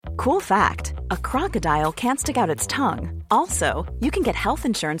Cool fact, a crocodile can't stick out its tongue. Also, you can get health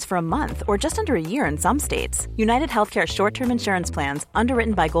insurance for a month or just under a year in some states. United Healthcare short-term insurance plans,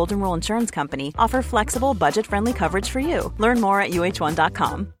 underwritten by Golden Rule Insurance Company, offer flexible, budget-friendly coverage for you. Learn more at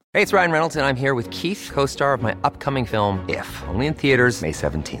uh1.com. Hey, it's Ryan Reynolds, and I'm here with Keith, co-star of my upcoming film, If, only in theaters May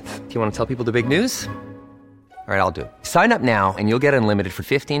 17th. Do you want to tell people the big news? All right, I'll do it. Sign up now and you'll get unlimited for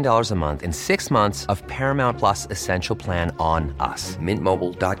 $15 a month and 6 months of Paramount Plus Essential Plan on us.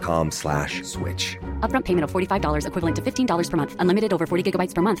 MintMobile.com/switch. Upfront payment of $45 equivalent to $15 per month. Unlimited over 40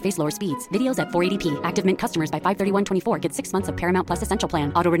 gigabytes per month. Face lower speeds. Videos at 480p. Active Mint customers by 531.24 get 6 months of Paramount Plus Essential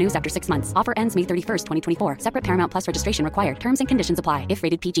Plan. Auto renews after 6 months. Offer ends May 31st, 2024. Separate Paramount Plus registration required. Terms and conditions apply if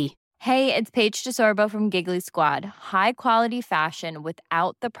rated PG. Hey, it's Paige DeSorbo from Giggly Squad. High quality fashion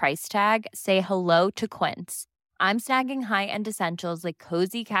without the price tag. Say hello to Quince. I'm snagging high-end essentials like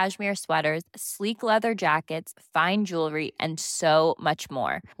cozy cashmere sweaters, sleek leather jackets, fine jewelry, and so much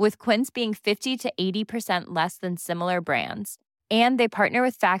more. With Quince being 50 to 80% less than similar brands. And they partner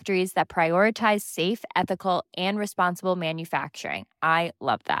with factories that prioritize safe, ethical, and responsible manufacturing. I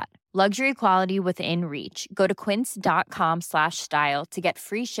love that. Luxury quality within reach. Go to quince.com/style to get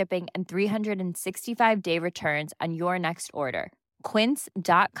free shipping and 365-day returns on your next order.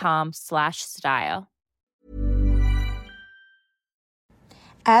 Quince.com/style.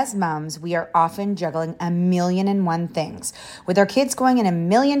 As moms, we are often juggling a million and one things. With our kids going in a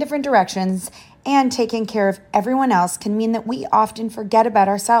million different directions, and taking care of everyone else can mean that we often forget about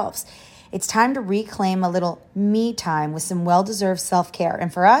ourselves. It's time to reclaim a little me time with some well-deserved self-care.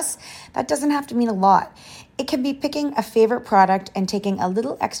 And for us, that doesn't have to mean a lot. It can be picking a favorite product and taking a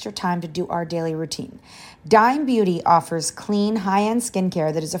little extra time to do our daily routine. Dime Beauty offers clean, high-end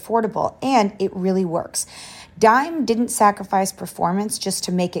skincare that is affordable, and it really works. Dime didn't sacrifice performance just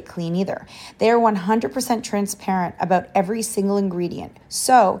to make it clean either. They are 100% transparent about every single ingredient,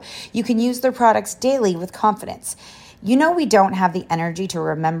 so you can use their products daily with confidence. You know we don't have the energy to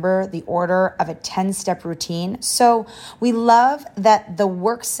remember the order of a 10-step routine, so we love that the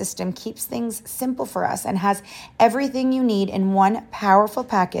work system keeps things simple for us and has everything you need in one powerful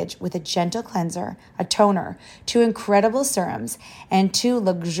package with a gentle cleanser, a toner, 2 incredible serums, and 2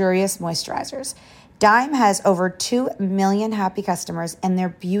 luxurious moisturizers. Dime has over 2 million happy customers, and their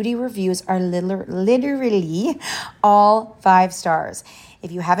beauty reviews are literally all 5 stars.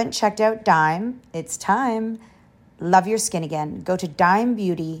 If you haven't checked out Dime, it's time. Love your skin again. Go to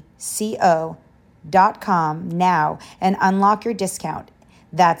dimebeautyco.com now and unlock your discount.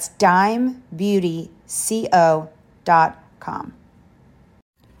 That's dimebeautyco.com.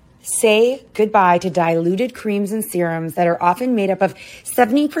 Say goodbye to diluted creams and serums that are often made up of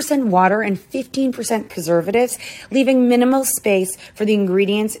 70% water and 15% preservatives, leaving minimal space for the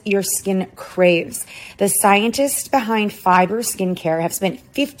ingredients your skin craves. The scientists behind Fiber Skincare have spent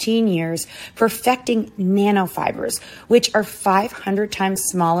 15 years perfecting nanofibers, which are 500 times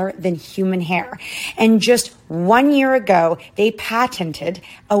smaller than human hair. And just 1 year ago, they patented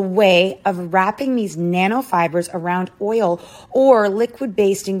a way of wrapping these nanofibers around oil or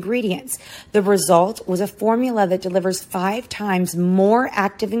liquid-based ingredients. The result was a formula that delivers 5 times more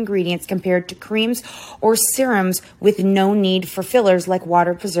active ingredients compared to creams or serums with no need for fillers like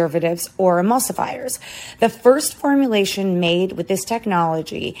water preservatives or emulsifiers. The first formulation made with this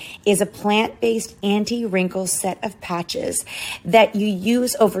technology is a plant-based anti-wrinkle set of patches that you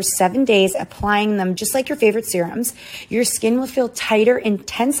use over 7 days, applying them just like your favorite serums. Your skin will feel tighter in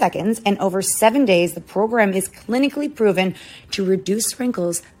 10 seconds, and over 7 days, the program is clinically proven to reduce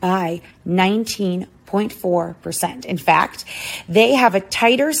wrinkles by 19.4%. In fact, they have a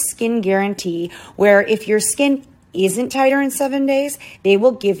tighter skin guarantee where if your skin isn't tighter in 7 days, they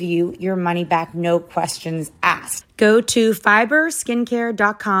will give you your money back, no questions asked. Go to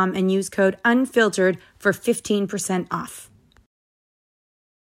fiberskincare.com and use code UNFILTERED for 15% off.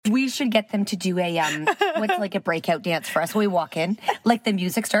 We should get them to do a what's like a breakout dance for us when we walk in. Like the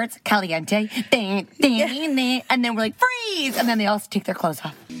music starts, caliente, ding, ding, ding, and then we're like, freeze! And then they all take their clothes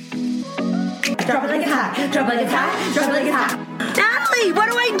off. Drop it like it's hot, drop it like it's hot, drop it like it's hot. Natalie,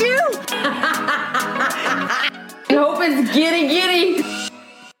 what do I do? I hope it's giddy.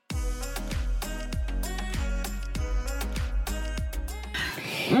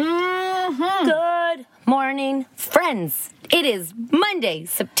 Good morning, friends. It is Monday,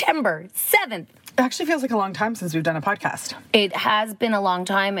 September 7th. It actually feels like a long time since we've done a podcast. It has been a long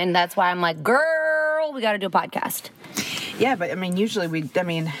time, and that's why I'm like, girl, we got to do a podcast. Yeah, but I mean, usually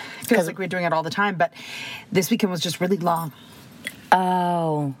it feels like we're doing it all the time, but this weekend was just really long.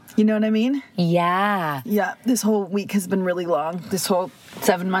 Oh. You know what I mean? Yeah. Yeah, this whole week has been really long. This whole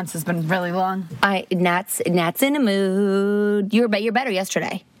 7 months has been really long. Nat's in a mood. You were better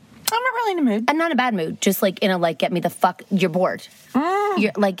yesterday. I'm not really in a mood. I'm not in a bad mood. Just like in a like, get me the fuck. You're bored.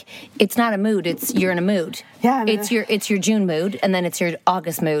 You're like, it's not a mood. It's you're in a mood. Yeah, I mean, it's your June mood, and then it's your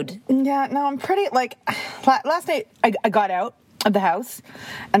August mood. Yeah, no, I'm pretty like. Last night I got out of the house,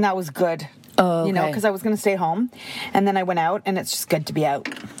 and that was good. Oh, okay. You know, because I was going to stay home, and then I went out, and it's just good to be out.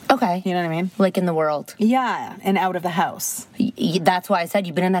 Okay, You know what I mean? like in the world. Yeah, and out of the house. That's why I said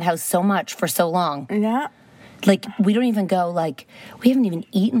you've been in that house so much for so long. Yeah. Like, we don't even go, like, we haven't even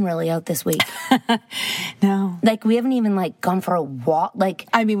eaten really out this week. No. Like, we haven't even, like, gone for a walk. Like,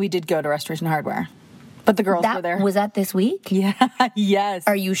 I mean, we did go to Restoration Hardware, but the girls were there. Was that this week? Yeah. Yes.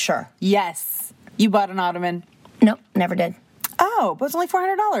 Are you sure? Yes. You bought an ottoman. Nope, never did. Oh, but it's only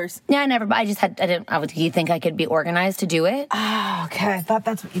 $400. Yeah, I never, but do you think I could be organized to do it? Oh, okay. I thought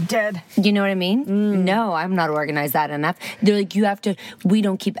that's what you did. You know what I mean? No, I'm not organized that enough. They're like, we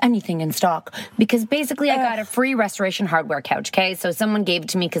don't keep anything in stock. Because basically I got a free Restoration Hardware couch, okay? So someone gave it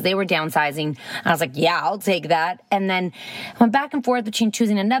to me because they were downsizing. And I was like, yeah, I'll take that. And then I went back and forth between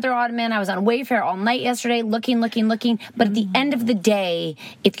choosing another ottoman. I was on Wayfair all night yesterday, looking. But at the end of the day,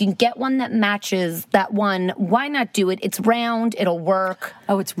 if you can get one that matches that one, why not do it? It's round. It'll work.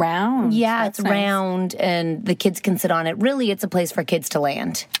 Oh, it's round. Yeah, That's it's nice. round, and the kids can sit on it. Really, it's a place for kids to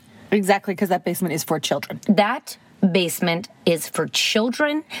land. Exactly, because that basement is for children. That basement is for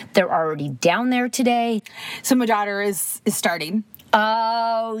children. They're already down there today. So my daughter is starting.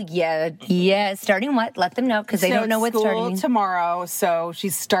 Oh, yeah. Starting what? Let them know, because they don't know what's starting. Tomorrow, so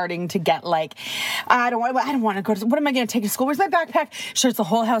she's starting to get like, I don't want to go to. What am I going to take to school? Where's my backpack? Search the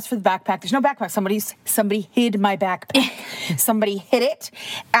whole house for the backpack. There's no backpack. Somebody hid my backpack. Somebody hid it.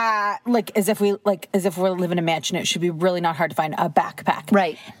 Like as if we live in a mansion. It should be really not hard to find a backpack.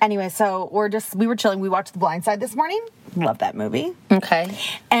 Right. Anyway, so we were chilling. We watched The Blind Side this morning. Love that movie. Okay.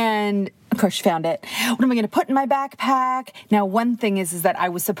 And of course, she found it. What am I going to put in my backpack? Now, one thing is that I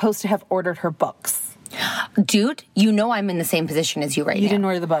was supposed to have ordered her books. Dude, you know I'm in the same position as you right now. You didn't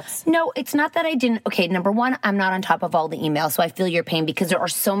order the books? No, it's not that I didn't. Okay, number one, I'm not on top of all the emails, so I feel your pain because there are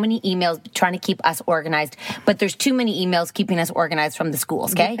so many emails trying to keep us organized, but there's too many emails keeping us organized from the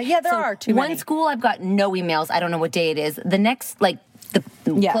schools, okay? Yeah, there are too many. One school, I've got no emails. I don't know what day it is. The next, the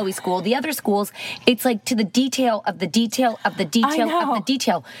Chloe school, the other schools, it's like to the detail of the detail of the detail of the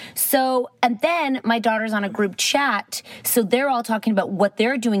detail. So, and then my daughter's on a group chat, so they're all talking about what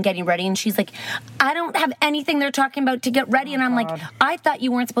they're doing getting ready, and she's like, I don't have anything they're talking about to get ready, and I'm like, I thought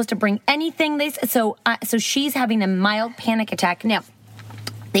you weren't supposed to bring anything. So she's having a mild panic attack. Now,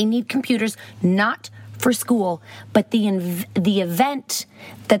 they need computers, not for school, but the event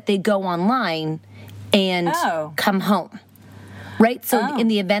that they go online and come home. Right? So in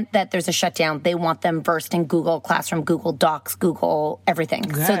the event that there's a shutdown, they want them versed in Google Classroom, Google Docs, Google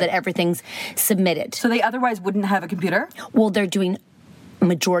everything, so that everything's submitted. So they otherwise wouldn't have a computer? Well, they're doing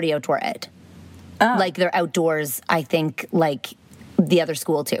majority outdoor ed. Like they're outdoors, I think, like the other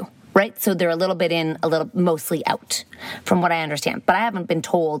school too. Right? So they're a little bit in, a little mostly out, from what I understand. But I haven't been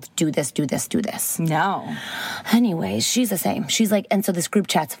told, do this, do this, do this. No. Anyways, she's the same. She's like, and so this group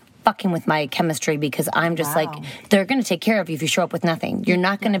chat's fucking with my chemistry because I'm just like, they're going to take care of you if you show up with nothing. You're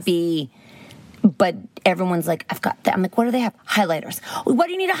not going to be, but everyone's like, I've got that. I'm like, what do they have? Highlighters. What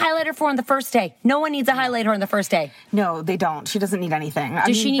do you need a highlighter for on the first day? No one needs a highlighter on the first day. No, they don't. She doesn't need anything.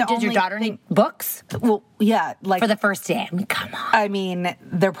 Does your daughter need books? Well, yeah. For the first day. I mean, come on. I mean,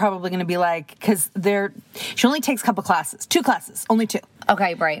 they're probably going to be like, because she only takes a couple classes. 2 classes. Only 2.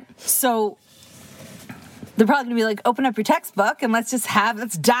 Okay, right. So they're probably going to be like, open up your textbook and let's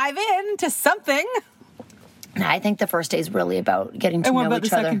dive into something. I think the first day is really about getting to know each other. And what about the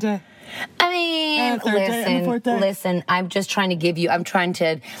second day? I mean, listen, I'm just trying to give you, I'm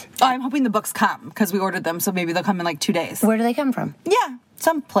hoping the books come because we ordered them, so maybe they'll come in like 2 days. Where do they come from? Yeah,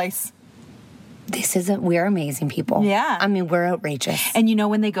 someplace. We're amazing people. Yeah. I mean, we're outrageous. And you know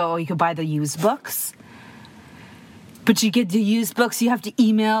when they go, you can buy the used books. But you get the used books, you have to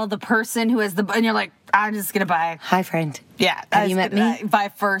email the person who has and you're like, I'm just going to buy. Hi, friend. Yeah. Have you met me? Buy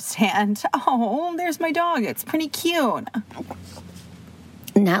firsthand. Oh, there's my dog. It's pretty cute.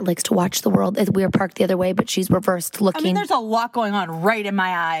 Nat likes to watch the world. We are parked the other way, but she's reversed looking. I mean, there's a lot going on right in my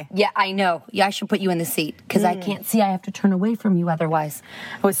eye. Yeah, I know. Yeah, I should put you in the seat because I can't see. I have to turn away from you otherwise.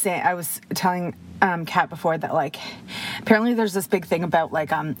 I was telling Kat before that, like, apparently there's this big thing about,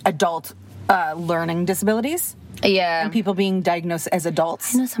 like, adult learning disabilities. Yeah. And people being diagnosed as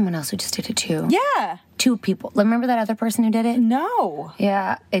adults. I know someone else who just did it too. Yeah. 2 people. Remember that other person who did it? No.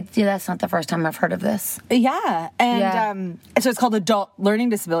 Yeah. That's not the first time I've heard of this. Yeah. And so it's called adult learning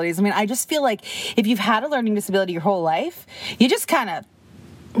disabilities. I mean, I just feel like if you've had a learning disability your whole life, you just kind of...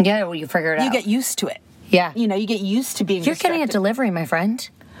 Yeah, well, you figure it out. You get used to it. Yeah. You know, you get used to being You're getting a delivery, my friend.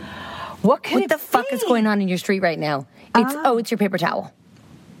 What could What it the fuck be? is going on in your street right now? It's your paper towel.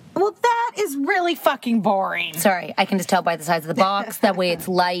 Well, that is really fucking boring. Sorry, I can just tell by the size of the box. That way it's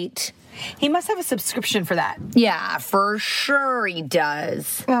light. He must have a subscription for that. Yeah, for sure he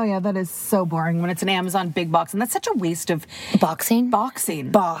does. Oh, yeah, that is so boring when it's an Amazon big box. And that's such a waste of Boxing?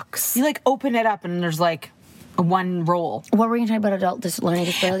 box. You, like, open it up and there's, like, one roll. What were you talking about adult learning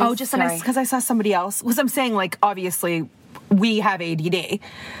disabilities? Oh, just Sorry. because I saw somebody else. Because I'm saying, like, obviously, we have ADD.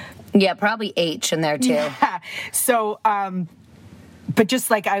 Yeah, probably H in there, too. Yeah. So, but just,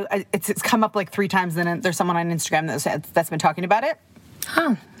 like, it's come up, like, 3 times. And there's someone on Instagram that's been talking about it.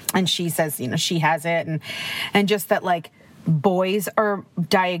 Huh. And she says, you know, she has it. And just that, like, boys are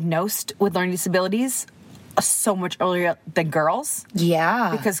diagnosed with learning disabilities so much earlier than girls.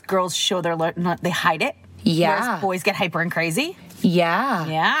 Yeah. Because girls show they hide it. Yeah. Whereas boys get hyper and crazy. Yeah.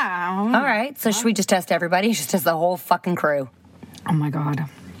 Yeah. All right. So should we just test everybody? Just test the whole fucking crew. Oh, my God.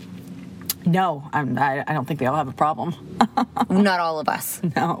 No, I don't think they all have a problem. Not all of us.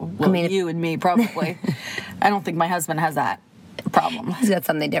 No. Well, I mean, you and me, probably. I don't think my husband has that problem. He's got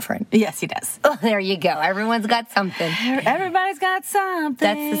something different. Yes, he does. Oh, there you go. Everyone's got something. Everybody's got something.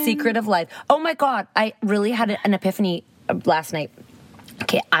 That's the secret of life. Oh, my God. I really had an epiphany last night.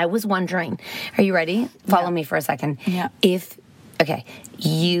 Okay, I was wondering. Are you ready? Follow me for a second. Yeah. Okay,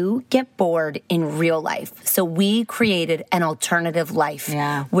 you get bored in real life. So we created an alternative life.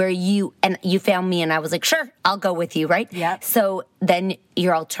 Yeah. Where you found me and I was like, sure, I'll go with you, right? Yeah. So then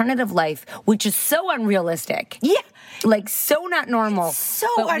your alternative life, which is so unrealistic. Yeah. Like so not normal. It's so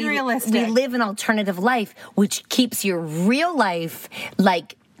but unrealistic. We live an alternative life, which keeps your real life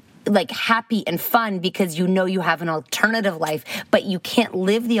like happy and fun because you know you have an alternative life, but you can't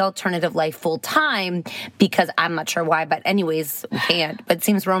live the alternative life full time because I'm not sure why, but anyways, we can't. But it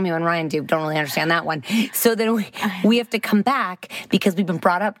seems Romeo and Ryan don't really understand that one. So then we have to come back because we've been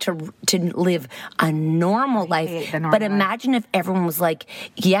brought up to live a normal life. But imagine if everyone was like,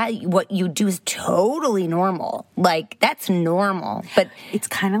 yeah, what you do is totally normal. Like, that's normal. But it's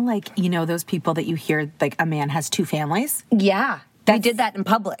kind of like, you know, those people that you hear, like, a man has 2 families? Yeah. We did that in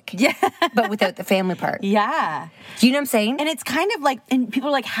public. Yeah. But without the family part. Yeah. Do you know what I'm saying? And it's kind of like, and people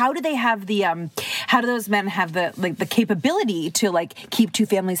are like, how do they have the, how do those men have the, like, the capability to, like, keep 2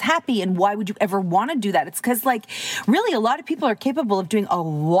 families happy? And why would you ever want to do that? It's because, like, really a lot of people are capable of doing a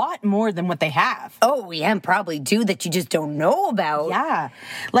lot more than what they have. Oh, yeah, and probably do that you just don't know about. Yeah.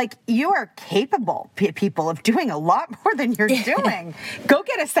 Like, you are capable, people, of doing a lot more than you're doing. Go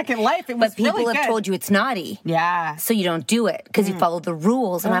get a second life. It was But people really have good. told you it's naughty. Yeah. So you don't do it because you follow the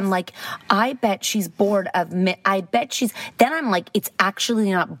rules. And I'm like, I bet she's bored of me. I bet she's, then I'm like, it's actually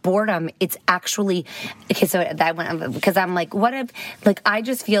not boredom. It's actually, okay, so that went, because I'm like, what if, like, I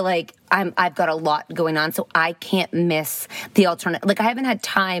just feel like I've got a lot going on, so I can't miss the alternative. Like, I haven't had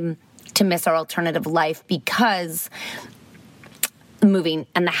time to miss our alternative life because moving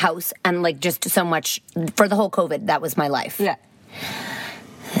and the house and, like, just so much, for the whole COVID, that was my life. Yeah.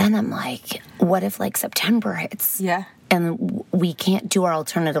 Then I'm like, what if, like, September hits? Yeah. And we can't do our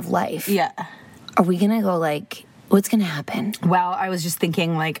alternative life. Yeah. Are we going to go, like, what's going to happen? Well, I was just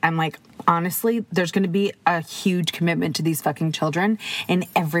thinking, like, I'm like, honestly, there's going to be a huge commitment to these fucking children, and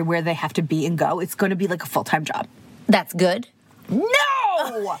everywhere they have to be and go, it's going to be like a full-time job. That's good.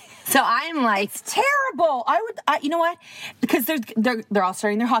 No! So I'm like, It's terrible. You know what? Because they're all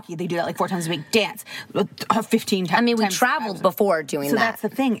starting their hockey. They do that like 4 times a week. Dance, 15 times. I mean, we traveled before doing so that. So that's the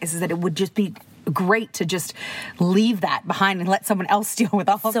thing, is that it would just be great to just leave that behind and let someone else deal with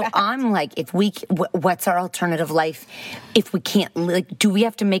all of that. So I'm like, if we, what's our alternative life? If we can't, like, do we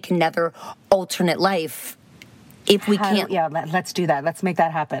have to make another alternate life? If we can't, Yeah, let's do that. Let's make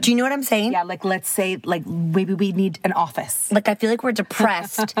that happen. Do you know what I'm saying? Yeah, like, let's say, like, maybe we need an office. Like, I feel like we're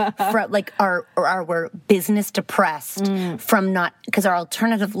depressed from, like, we're business depressed from not, because our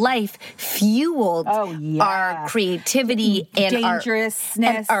alternative life fueled our creativity and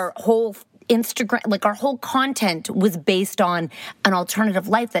dangerousness. Our whole Instagram, like, our whole content was based on an alternative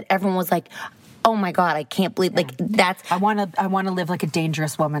life that everyone was like, oh my God, I can't believe, like, that's... I want to live like a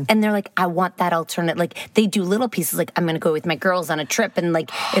dangerous woman. And they're like, I want that alternate, like, they do little pieces, like, I'm going to go with my girls on a trip, and, like,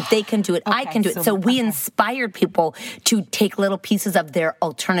 if they can do it, I can do it. So we inspired people to take little pieces of their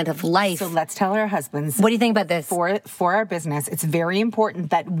alternative life. So let's tell our husbands. What do you think about this? For our business, it's very important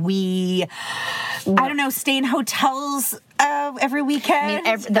that we, I don't know, stay in hotels every weekend.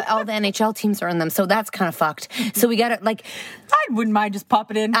 I mean, all the NHL teams are in them, so that's kind of fucked. So we got to, like... I wouldn't mind just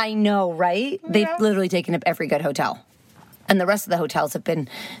popping in. I know, right? They've literally taken up every good hotel. And the rest of the hotels have been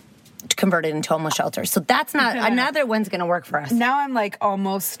converted into homeless shelters. So that's not... Another one's going to work for us. Now I'm, like,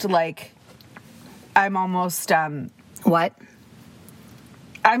 almost... What?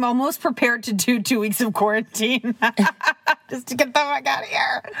 I'm almost prepared to do 2 weeks of quarantine just to get the fuck out of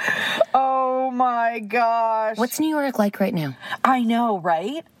here. Oh my gosh. What's New York like right now? I know,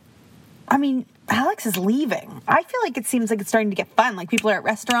 right? I mean, Alex is leaving. I feel like it seems like it's starting to get fun. Like people are at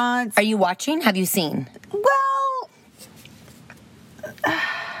restaurants. Are you watching? Have you seen? Well,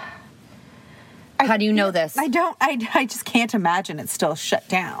 how do you know this? I don't. I just can't imagine it's still shut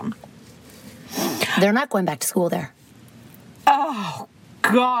down. They're not going back to school there. Oh,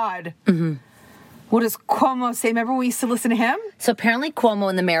 God. Mm-hmm. What does Cuomo say? Remember we used to listen to him? So apparently Cuomo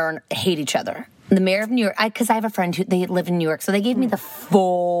and the mayor hate each other. The mayor of New York, because I have a friend who they live in New York, so they gave me the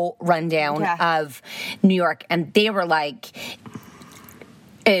full rundown of New York, and they were like,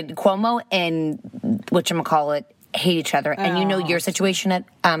 Cuomo and whatchamacallit hate each other. And you know your situation at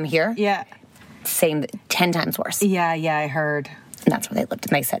here? Yeah. Same, 10 times worse. Yeah, I heard. And that's where they lived,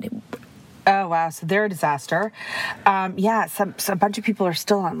 and they said it. Oh, wow. So they're a disaster. A bunch of people are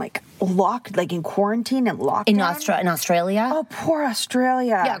still on, locked, in quarantine and lockdown. In Australia? Oh, poor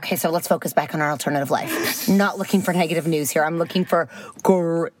Australia. Yeah, okay, so let's focus back on our alternative life. Not looking for negative news here. I'm looking for...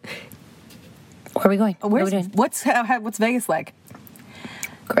 Where are we going? What are we doing? What's Vegas like?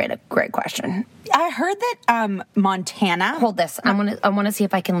 Great question. I heard that Montana... Hold this. I want to see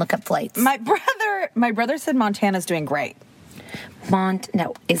if I can look up flights. My brother said Montana's doing great.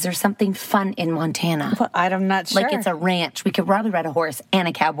 No, is there something fun in Montana? Well, I'm not sure. Like it's a ranch. We could probably ride a horse and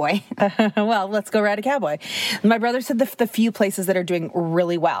a cowboy. Well, let's go ride a cowboy. My brother said the few places that are doing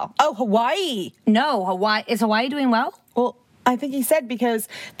really well. Oh, Hawaii. No, Hawaii. Is Hawaii doing well? Well, I think he said because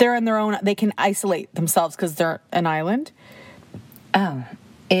they're on their own, they can isolate themselves because they're an island. Oh.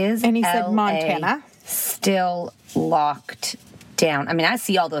 And he said Montana. Still locked down. I mean, I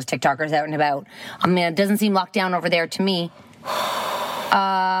see all those TikTokers out and about. I mean, it doesn't seem locked down over there to me.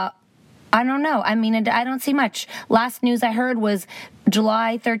 I don't know. I mean, I don't see much. Last news I heard was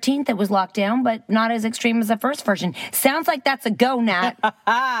July 13th it was locked down, but not as extreme as the first version. Sounds like that's a go, Nat.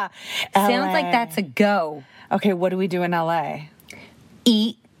 Sounds like that's a go. Okay, what do we do in LA?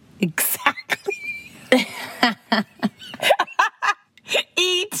 Eat. Exactly.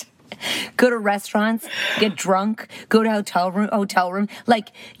 Eat. Go to restaurants, get drunk, go to hotel room.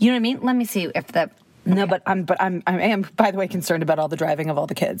 Like, you know what I mean? Let me see if the... No, but I am, by the way, concerned about all the driving of all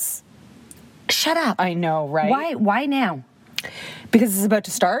the kids. Shut up. I know, right? Why now? Because it's about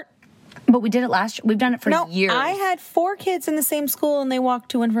to start. But we did it last year. We've done it for years. I had 4 kids in the same school, and they walked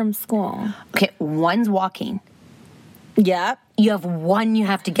to and from school. Okay, one's walking. Yeah. You have one you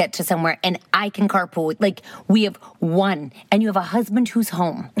have to get to somewhere, and I can carpool. Like, we have one, and you have a husband who's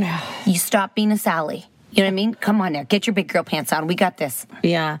home. You stop being a Sally. You know what I mean? Come on now. Get your big girl pants on. We got this.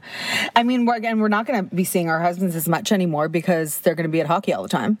 Yeah. I mean, we're not going to be seeing our husbands as much anymore because they're going to be at hockey all the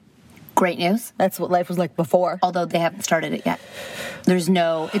time. Great news. That's what life was like before. Although they haven't started it yet.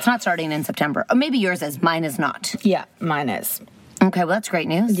 It's not starting in September. Or maybe yours is. Mine is not. Yeah, mine is. Okay, well, that's great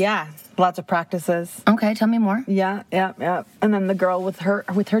news. Yeah. Lots of practices. Okay, tell me more. Yeah. And then the girl with her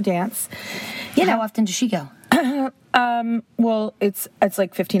dance. How often does she go? Well, it's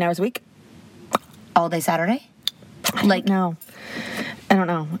like 15 hours a week. All day Saturday? No. I don't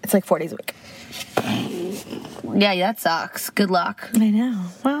know. It's like 4 days a week. Yeah, that sucks. Good luck. I know.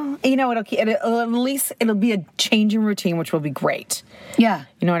 Well, at least it'll be a change in routine, which will be great. Yeah.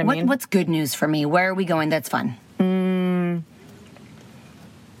 You know what I mean? What's good news for me? Where are we going that's fun?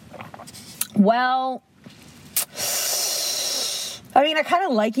 Well, I mean, I kind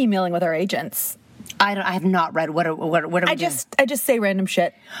of like emailing with our agents. I have not read. What are we doing? I just say random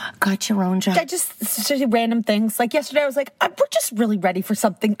shit. Got your own job. I just say random things. Like yesterday, I was like, we're just really ready for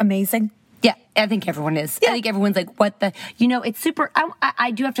something amazing. Yeah, I think everyone is. Yeah. I think everyone's like, what the... it's super...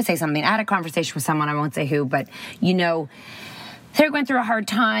 I do have to say something. I had a conversation with someone, I won't say who, but, they're going through a hard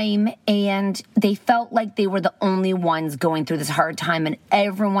time, and they felt like they were the only ones going through this hard time, and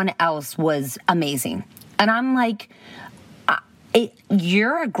everyone else was amazing. And I'm like,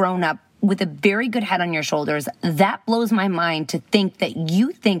 you're a grown-up with a very good head on your shoulders. That blows my mind to think that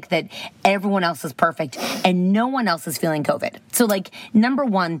you think that everyone else is perfect and no one else is feeling COVID. So, number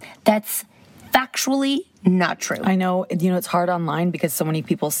one, that's factually not true. I know, it's hard online because so many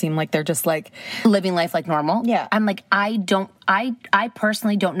people seem like they're just living life like normal. Yeah. I'm like, I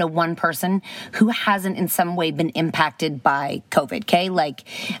personally don't know one person who hasn't in some way been impacted by COVID, okay?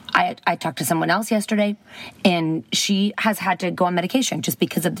 I talked to someone else yesterday, and she has had to go on medication just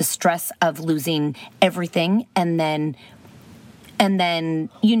because of the stress of losing everything, and then,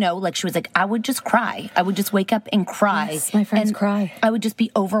 she was like, I would just cry. I would just wake up and cry. Yes, my friends cry. I would just be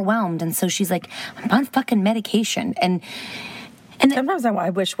overwhelmed. And so she's like, I'm on fucking medication. And And sometimes I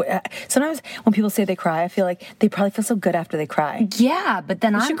wish. Sometimes when people say they cry, I feel like they probably feel so good after they cry. Yeah, but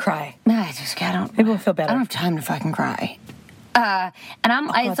then I should cry. I don't. Maybe we'll feel better. I don't have time to fucking cry. I'm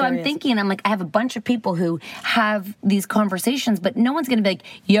thinking, I'm like, I have a bunch of people who have these conversations, but no one's going to be like,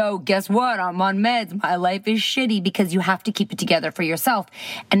 yo, guess what? I'm on meds. My life is shitty, because you have to keep it together for yourself.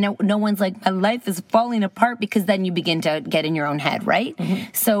 And no one's like, my life is falling apart, because then you begin to get in your own head, right?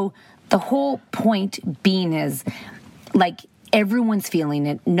 Mm-hmm. So the whole point being is, like, everyone's feeling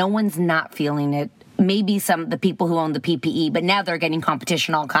it. No one's not feeling it. Maybe the people who own the PPE, but now they're getting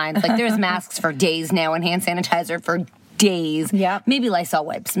competition all kinds. Like, there's masks for days now and hand sanitizer for days. Yeah. Maybe Lysol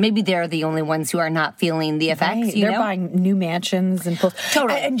wipes. Maybe they're the only ones who are not feeling the effects. Right. They're buying new mansions and pools.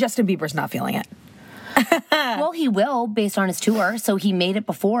 Totally. And Justin Bieber's not feeling it. Well, he will, based on his tour. So he made it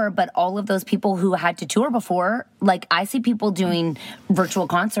before, but all of those people who had to tour before, like, I see people doing virtual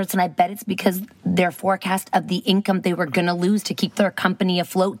concerts, and I bet it's because their forecast of the income they were going to lose to keep their company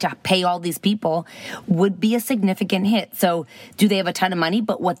afloat, to pay all these people, would be a significant hit. So do they have a ton of money?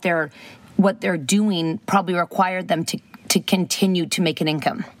 But what they're doing probably required them to continue to make an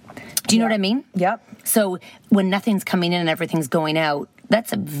income. Do you know what I mean? Yep. So when nothing's coming in and everything's going out,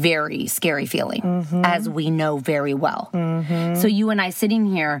 that's a very scary feeling, as we know very well. Mm-hmm. So you and I sitting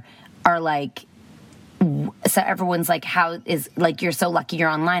here are like, so everyone's like, you're so lucky you're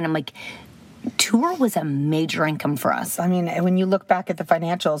online. I'm like, tour was a major income for us. I mean, when you look back at the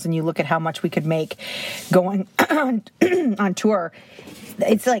financials and you look at how much we could make going on tour,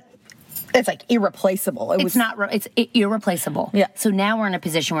 it's like irreplaceable. It's irreplaceable. Yeah. So now we're in a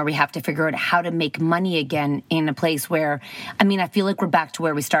position where we have to figure out how to make money again in a place where, I mean, I feel like we're back to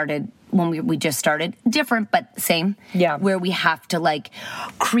where we started when we just started. Different, but same. Yeah. Where we have to, like,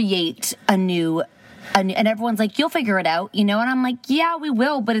 create a new, and everyone's like, you'll figure it out, you know? And I'm like, yeah, we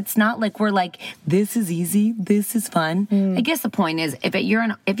will, but it's not like we're like, this is easy, this is fun. I guess the point is, if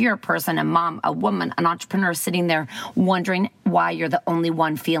you're a person, a mom, a woman, an entrepreneur sitting there wondering why you're the only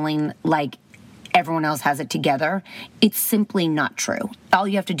one feeling like everyone else has it together, it's simply not true. All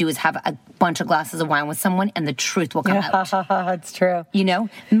you have to do is have a bunch of glasses of wine with someone, and the truth will come out. It's true. You know,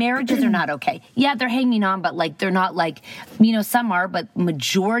 marriages are not okay. Yeah, they're hanging on, but, like, they're not, like, you know, some are, but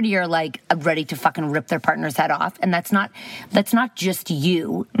majority are, like, ready to fucking rip their partner's head off. And that's not just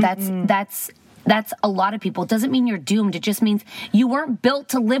you. That's a lot of people. It doesn't mean you're doomed. It just means you weren't built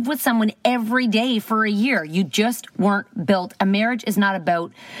to live with someone every day for a year. You just weren't built. A marriage is not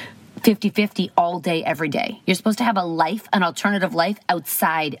about 50-50 all day, every day. You're supposed to have a life, an alternative life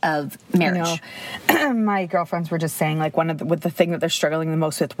outside of marriage. I know. My girlfriends were just saying, like, the thing that they're struggling the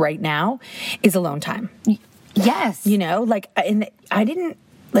most with right now is alone time. Yes. You know, like, and I didn't,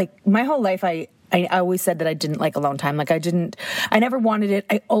 like, my whole life, I always said that I didn't like alone time. Like, I never wanted it.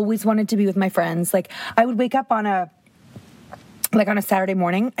 I always wanted to be with my friends. Like, I would wake up on a Saturday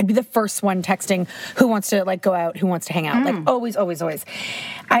morning, I'd be the first one texting who wants to, like, go out, who wants to hang out. Like, always, always, always.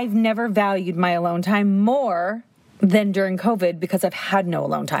 I've never valued my alone time more than during COVID, because I've had no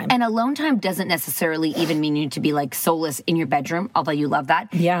alone time. And alone time doesn't necessarily even mean you to be, like, soulless in your bedroom, although you love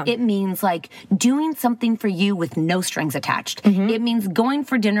that. Yeah. It means, like, doing something for you with no strings attached. It means going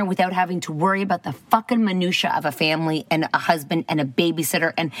for dinner without having to worry about the fucking minutia of a family and a husband and a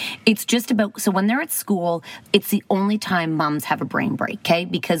babysitter. And it's just about, so when they're at school, it's the only time moms have a brain break, okay?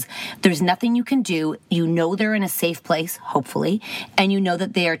 Because there's nothing you can do. You know they're in a safe place, hopefully, and you know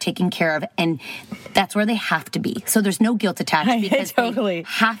that they are taken care of, and that's where they have to be. So there's no guilt attached, because totally. they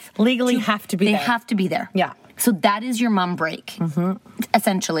have legally to, have to be they there. have to be there. Yeah. So that is your mom break,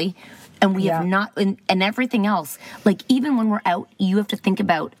 essentially. And we have not, and everything else, like, even when we're out, you have to think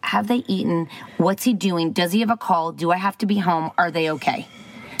about, have they eaten? What's he doing? Does he have a call? Do I have to be home? Are they okay?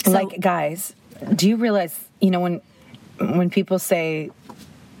 So, like, guys, do you realize, you know, when people say,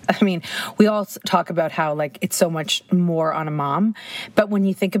 I mean, we all talk about how, like, it's so much more on a mom. But when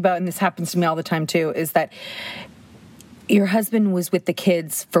you think about, and this happens to me all the time too, is that your husband was with the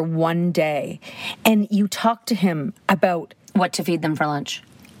kids for one day and you talk to him about what to feed them for lunch,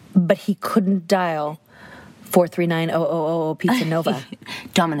 but he couldn't dial 439-0000 Pizza Nova.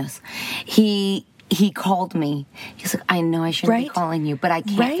 Domino's. He called me. He's like, I know I shouldn't be calling you, but I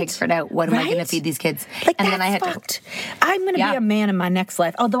can't figure it out. What am I going to feed these kids? Like, and that's then I had fucked. I'm going to be a man in my next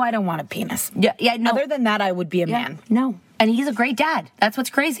life, although I don't want a penis. Yeah, no. Other than that, I would be a man. No. And he's a great dad. That's what's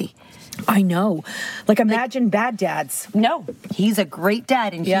crazy. I know. Like, imagine bad dads. No. He's a great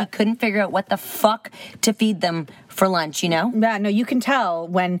dad, and he couldn't figure out what the fuck to feed them for lunch, you know? Yeah, no, you can tell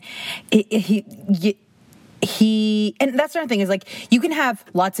when and that's another thing is like, you can have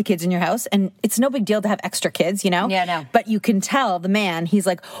lots of kids in your house and it's no big deal to have extra kids, Yeah, no. But you can tell the man, he's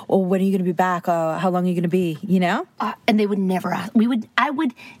like, oh, when are you going to be back? How long are you going to be? And they would never ask.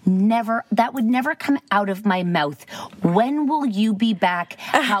 That would never come out of my mouth. When will you be back?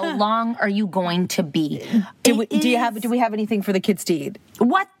 How long are you going to be? Do we have anything for the kids to eat?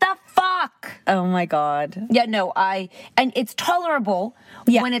 What the fuck? Oh my God. Yeah, no, and it's tolerable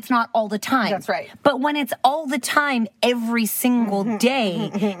when it's not all the time. That's right. But when it's all the time, every single day,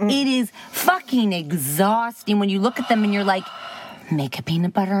 it is fucking exhausting when you look at them and you're like, make a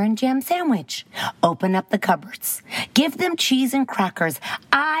peanut butter and jam sandwich. Open up the cupboards. Give them cheese and crackers.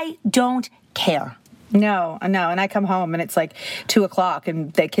 I don't care. No. And I come home and it's like 2:00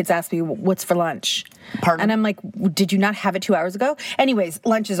 and the kids ask me, what's for lunch? Pardon? And I'm like, did you not have it 2 hours ago? Anyways,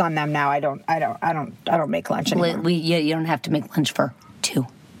 lunch is on them now. I don't make lunch anymore. You don't have to make lunch for 2.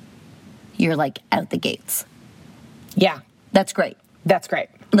 You're like out the gates. Yeah. That's great. That's great.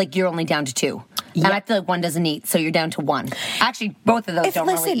 Like you're only down to 2. Yeah. And I feel like 1 doesn't eat, so you're down to 1. Actually, both of those don't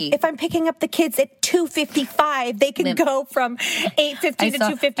really eat. If I'm picking up the kids at 2:55, they can go from 8:50 to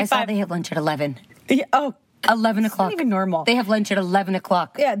 2:55. I saw they have lunch at 11. Yeah, 11 o'clock. Not even normal. They have lunch at 11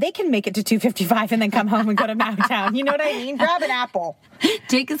 o'clock. Yeah, they can make it to 2:55 and then come home and go to Mountown. You know what I mean? Grab an apple.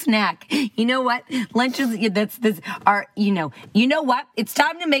 Take a snack. You know what? Lunch is, you know what? It's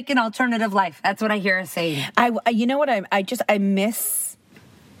time to make an alternative life. That's what I hear us saying. You know what?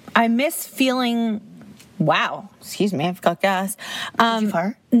 I miss feeling, wow, excuse me, I've got gas. Did you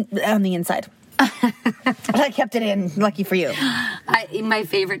fart? On the inside. I kept it in, lucky for you. My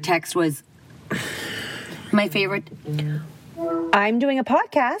favorite text was, I'm doing a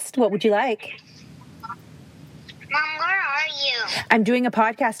podcast. What would you like? Mom, where are you? I'm doing a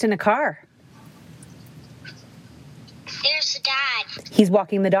podcast in a car. There's Dad. He's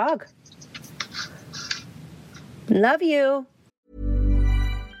walking the dog. Love you.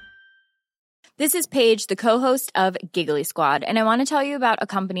 This is Paige, the co-host of Giggly Squad, and I want to tell you about a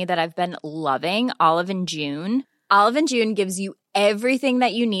company that I've been loving, Olive & June. Olive & June gives you everything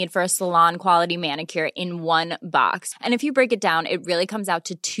that you need for a salon-quality manicure in one box. And if you break it down, it really comes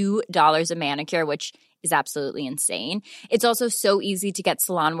out to $2 a manicure, which is absolutely insane. It's also so easy to get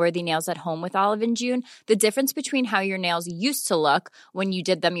salon-worthy nails at home with Olive & June. The difference between how your nails used to look when you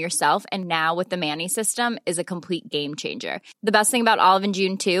did them yourself and now with the Mani system is a complete game changer. The best thing about Olive &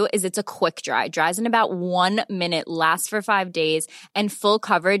 June, too, is it's a quick dry. Dries in about 1 minute, lasts for 5 days, and full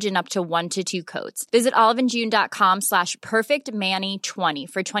coverage in up to 1 to 2 coats. Visit oliveandjune.com/perfectmani20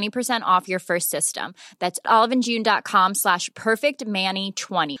 for 20% off your first system. That's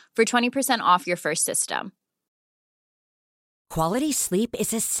oliveandjune.com/perfectmani20 for 20% off your first system. Quality sleep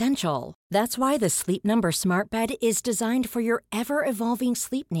is essential. That's why the Sleep Number Smart Bed is designed for your ever-evolving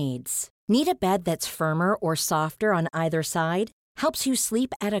sleep needs. Need a bed that's firmer or softer on either side? Helps you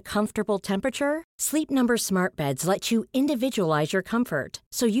sleep at a comfortable temperature? Sleep Number Smart Beds let you individualize your comfort,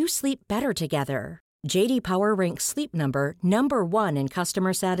 so you sleep better together. J.D. Power ranks Sleep Number number 1 in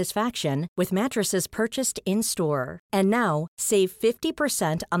customer satisfaction with mattresses purchased in-store. And now, save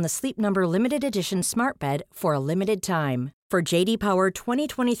 50% on the Sleep Number Limited Edition Smart Bed for a limited time. For J.D. Power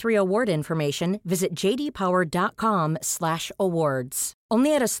 2023 award information, visit jdpower.com/awards.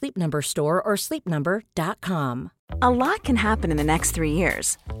 Only at a Sleep Number store or sleepnumber.com. A lot can happen in the next 3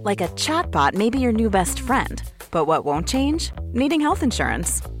 years. Like a chatbot may be your new best friend. But what won't change? Needing health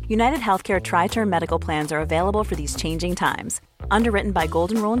insurance. United Healthcare Tri-Term Medical Plans are available for these changing times. Underwritten by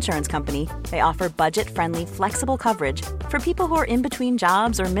Golden Rule Insurance Company, they offer budget-friendly, flexible coverage for people who are in between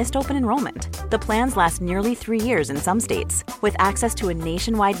jobs or missed open enrollment. The plans last nearly 3 years in some states, with access to a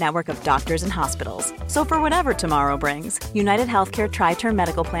nationwide network of doctors and hospitals. So for whatever tomorrow brings, United Healthcare Tri-Term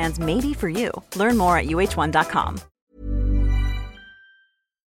Medical Plans may be for you. Learn more at uh1.com.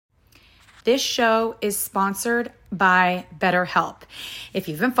 This show is sponsored by BetterHelp. If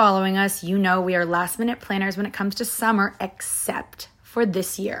you've been following us, you know we are last-minute planners when it comes to summer, except for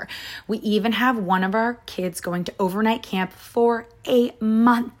this year. We even have one of our kids going to overnight camp for a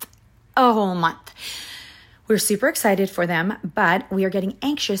month, a whole month. We're super excited for them, but we are getting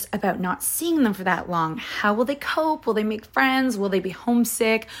anxious about not seeing them for that long. How will they cope? Will they make friends? Will they be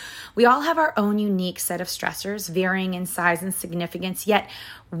homesick? We all have our own unique set of stressors, varying in size and significance, yet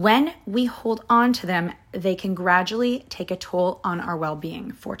when we hold on to them, they can gradually take a toll on our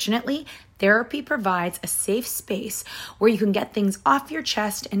well-being. Fortunately, therapy provides a safe space where you can get things off your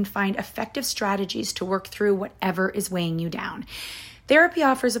chest and find effective strategies to work through whatever is weighing you down. Therapy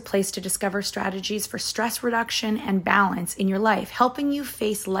offers a place to discover strategies for stress reduction and balance in your life, helping you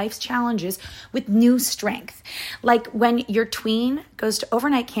face life's challenges with new strength. Like when your tween goes to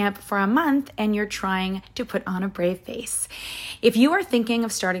overnight camp for a month and you're trying to put on a brave face. If you are thinking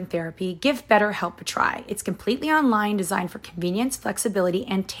of starting therapy, give BetterHelp a try. It's completely online, designed for convenience, flexibility,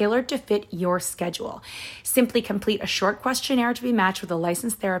 and tailored to fit your schedule. Simply complete a short questionnaire to be matched with a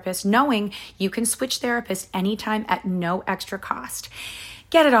licensed therapist, knowing you can switch therapists anytime at no extra cost.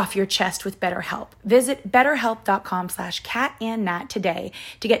 Get it off your chest with BetterHelp. Visit betterhelp.com/catandnat today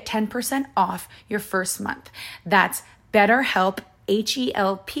to get 10% off your first month. That's BetterHelp,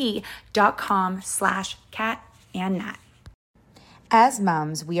 HELP.com/catandnat. As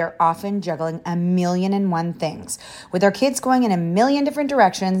moms, we are often juggling a million and one things. With our kids going in a million different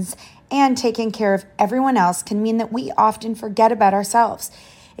directions and taking care of everyone else can mean that we often forget about ourselves.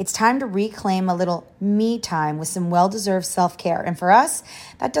 It's time to reclaim a little me time with some well-deserved self-care. And for us,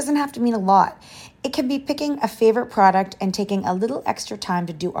 that doesn't have to mean a lot. It can be picking a favorite product and taking a little extra time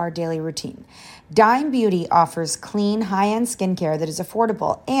to do our daily routine. Dime Beauty offers clean, high-end skincare that is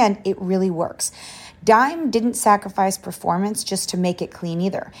affordable, and it really works. Dime didn't sacrifice performance just to make it clean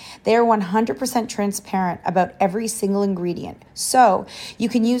either. They are 100% transparent about every single ingredient, so you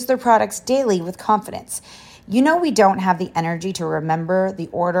can use their products daily with confidence. You know we don't have the energy to remember the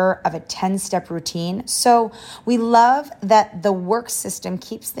order of a 10-step routine, so we love that the work system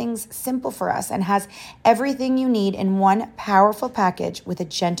keeps things simple for us and has everything you need in one powerful package with a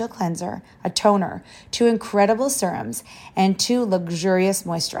gentle cleanser, a toner, 2 incredible serums, and 2 luxurious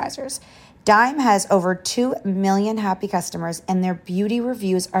moisturizers. Dime has over 2 million happy customers, and their beauty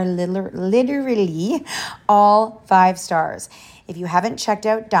reviews are literally all 5 stars. If you haven't checked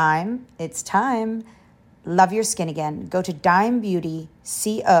out Dime, it's time. Love your skin again. Go to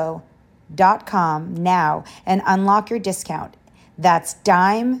dimebeautyco.com now and unlock your discount. That's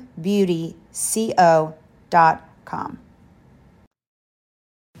dimebeautyco.com.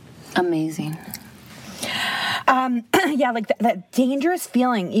 Amazing. Yeah, like that dangerous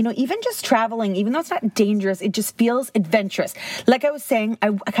feeling, even just traveling, even though it's not dangerous, it just feels adventurous. Like I was saying,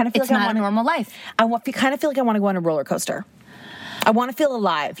 I kind of feel it's not a normal life. I kind of feel like I want to go on a roller coaster. I want to feel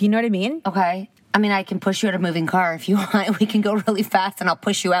alive. You know what I mean? Okay. I mean, I can push you at a moving car if you want. We can go really fast and I'll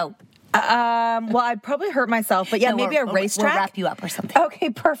push you out. Well, I'd probably hurt myself, but yeah, No, maybe a racetrack. We'll wrap you up or something. Okay,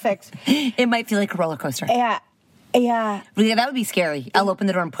 perfect. It might feel like a roller coaster. Yeah. Really, that would be scary. I'll open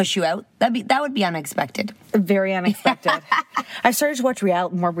the door and push you out. That would be unexpected. Very unexpected. I started to watch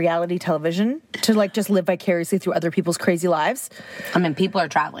more reality television to just live vicariously through other people's crazy lives. I mean, people are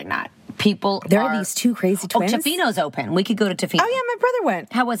traveling, not. There are these 2 crazy twins. Oh, Tofino's open. We could go to Tofino. Oh, yeah, my brother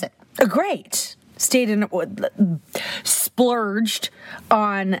went. How was it? Great. Stayed splurged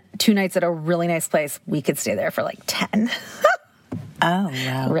on 2 nights at a really nice place. We could stay there for 10. Oh,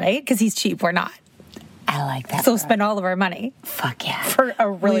 wow. Right? Because he's cheap. We're not. I like that. So we'll spend all of our money. Fuck yeah. For a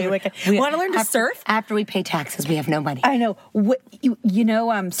really wicked. We want to learn to surf? After we pay taxes, we have no money. I know.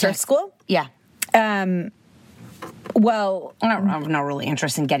 Surf school? Yeah. Well, I'm not really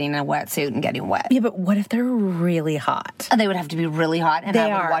interested in getting in a wetsuit and getting wet. Yeah, but what if they're really hot? They would have to be really hot, and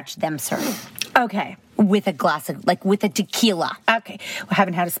I would watch them surf. Okay. With a glass of, with a tequila. Okay. Well,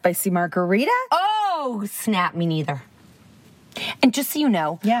 haven't had a spicy margarita? Oh, snap, me neither. And just so you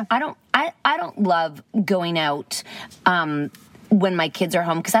know, yeah. I don't love going out when my kids are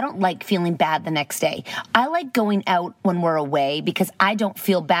home because I don't like feeling bad the next day. I like going out when we're away because I don't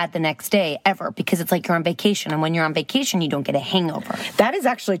feel bad the next day ever because it's like you're on vacation. And when you're on vacation, you don't get a hangover. That is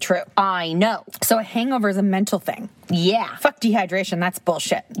actually true. I know. So a hangover is a mental thing. Yeah. Fuck dehydration. That's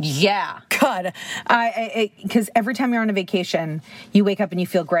bullshit. Yeah. God. Because every time you're on a vacation, you wake up and you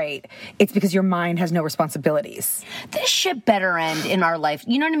feel great. It's because your mind has no responsibilities. This shit better end in our life.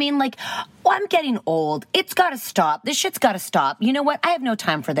 You know what I mean? I'm getting old. It's got to stop. This shit's got to stop. You know what? I have no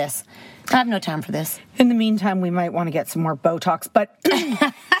time for this. In the meantime, we might want to get some more Botox. But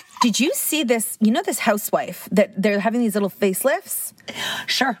did you see this? You know this housewife that they're having these little facelifts?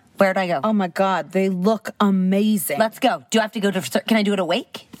 Sure. Where'd I go? Oh, my God. They look amazing. Let's go. Do I have to go to... Can I do it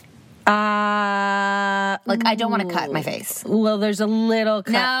awake? I don't want to cut my face. Well, there's a little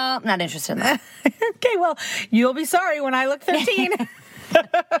cut. No, I'm not interested in that. Okay, well, you'll be sorry when I look 13.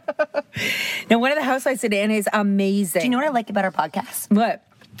 Now, one of the housewives today is amazing. Do you know what I like about our podcast? What?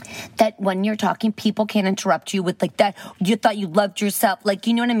 that when you're talking, people can't interrupt you with like that. You thought you loved yourself. Like,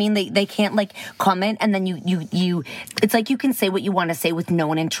 you know what I mean? They can't like comment, and then you it's like you can say what you want to say with no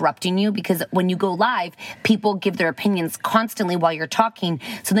one interrupting you, because when you go live, people give their opinions constantly while you're talking.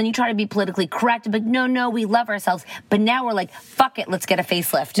 So then you try to be politically correct, but no, we love ourselves. But now we're like, fuck it, let's get a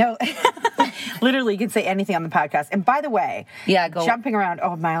facelift. No, literally, you can say anything on the podcast. And by the way, jumping around.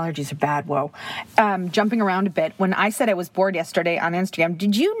 Oh, my allergies are bad. Whoa. Jumping around a bit. When I said I was bored yesterday on Instagram,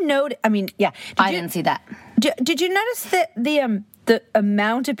 did you note? I mean, yeah, I didn't see that. Did you notice that the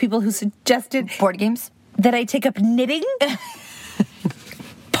amount of people who suggested board games that I take up knitting?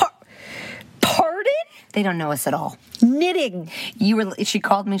 Pardon? They don't know us at all. Knitting. She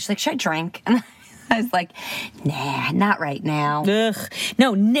called me. She's like, should I drink? And I was like, nah, not right now. Ugh.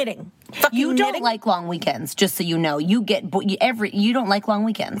 No, knitting. You don't like long weekends, just so you know. You don't like long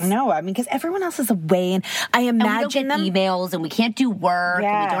weekends. No, I mean, because everyone else is away, and I imagine and we don't get emails, and we can't do work,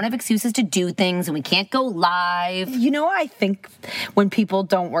 and we don't have excuses to do things, and we can't go live. You know, I think when people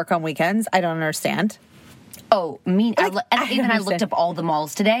don't work on weekends, I don't understand. Oh, I looked up all the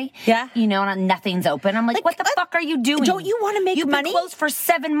malls today. Yeah. You know, and nothing's open. I'm like, what the fuck are you doing? Don't you want to make money? You've been closed for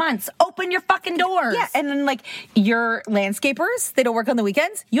 7 months. Open your fucking doors. Yeah, and then, like, your landscapers, they don't work on the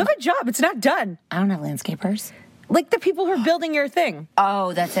weekends. You have a job. It's not done. I don't have landscapers. Like the people who are building your thing.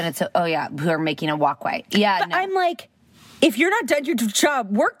 Oh, that's it. Who are making a walkway. Yeah, but I'm like, if you're not done your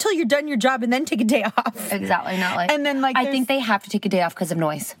job, work till you're done your job and then take a day off. Exactly. Not like. And then, like, I think they have to take a day off because of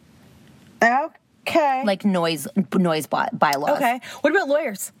noise. Okay. Like noise bylaws. Okay. What about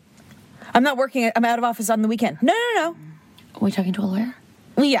lawyers? I'm not working. I'm out of office on the weekend. No. Are we talking to a lawyer?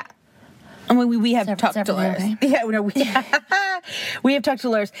 Well, yeah. I mean, we have talked to lawyers. Okay? Yeah, no, we have talked to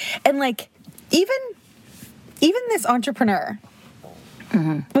lawyers. And, like, even this entrepreneur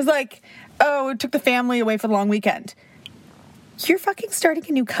was like, oh, it took the family away for the long weekend. You're fucking starting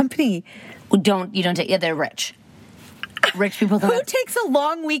a new company. You don't take, they're rich. Rich people don't. Who takes a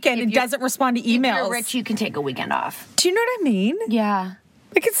long weekend and doesn't respond to emails? If you're rich, you can take a weekend off. Do you know what I mean? Yeah.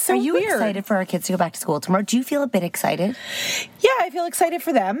 Like, it's so weird. Are you excited for our kids to go back to school tomorrow? Do you feel a bit excited? Yeah, I feel excited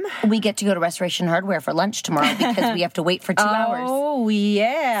for them. We get to go to Restoration Hardware for lunch tomorrow because we have to wait for 2 hours. Oh,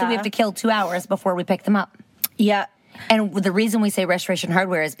 yeah. So we have to kill 2 hours before we pick them up. Yeah. And the reason we say Restoration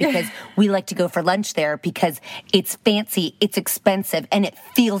Hardware is because we like to go for lunch there because it's fancy, it's expensive, and it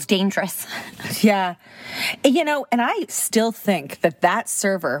feels dangerous. Yeah. You know, and I still think that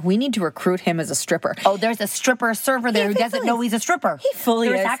server, we need to recruit him as a stripper. Oh, there's a server there who doesn't know he's a stripper. He fully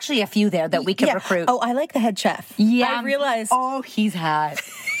is. There's actually a few there that we can recruit. Oh, I like the head chef. Yeah. I realized. Oh, he's hot.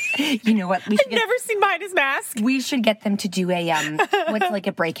 You know what? I've never seen behind his mask. We should get them to do what's like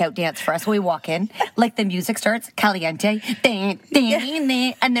a breakout dance for us. We walk in, like the music starts, caliente, ding, ding,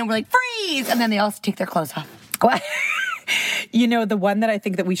 ding, and then we're like, freeze! And then they all take their clothes off. What? You know, the one that I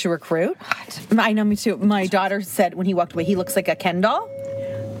think that we should recruit? What? I know, me too. My daughter said when he walked away, he looks like a Ken doll.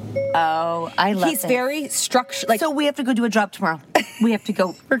 Oh, I love it. He's very structured. So we have to go do a job tomorrow. We have to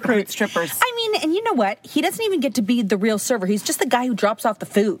go recruit strippers. I mean, and you know what? He doesn't even get to be the real server. He's just the guy who drops off the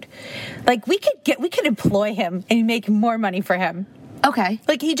food. Like, we could employ him and make more money for him. Okay.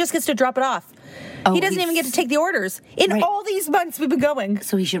 Like, he just gets to drop it off. Oh, he doesn't even get to take the orders. In all these months we've been going.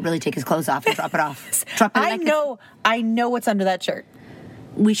 So he should really take his clothes off and drop it off. I know what's under that shirt.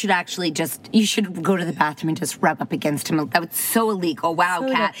 We should actually you should go to the bathroom and just rub up against him. That was so illegal. Wow,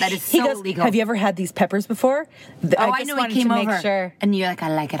 Kat, that is so illegal. Have you ever had these peppers before? I know he came over. Sure. And you're like,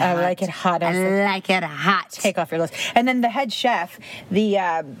 I like it hot. I like it hot. I like it hot. Take off your list. And then the head chef, the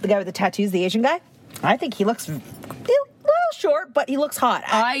guy with the tattoos, the Asian guy, I think he looks a little short, but he looks hot.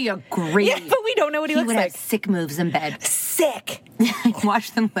 I agree. Yeah, but we don't know what he looks like. He would have sick moves in bed. Sick.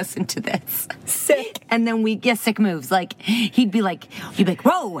 Watch them listen to this. Sick. And then we get sick moves. Like, you'd be like,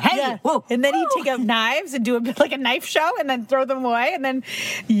 whoa, hey, whoa. And then he'd take out knives and do a knife show and then throw them away. And then,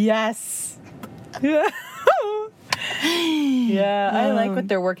 yes. Yeah, I like what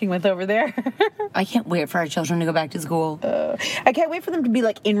they're working with over there. I can't wait for our children to go back to school. I can't wait for them to be,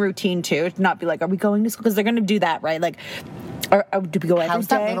 like, in routine, too. To not be like, are we going to school? Because they're going to do that, right? Like, or do we go every day? How's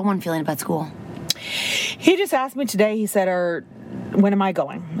that little one feeling about school? He just asked me today. He said, when am I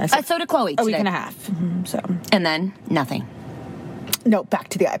going? I said, so did Chloe today. A week and a half. Mm-hmm, so. And then, nothing. No, back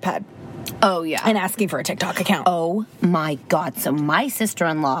to the iPad. Oh, yeah. And asking for a TikTok account. Oh, my God. So my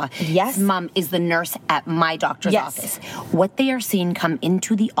sister-in-law, mom, is the nurse at my doctor's office. What they are seeing come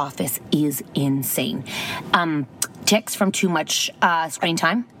into the office is insane. Tics from too much screen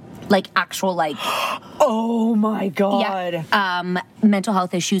time. Like, actual, like... Oh, my God. Yeah. Mental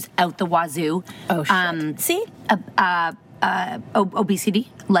health issues out the wazoo. Oh, shit. See?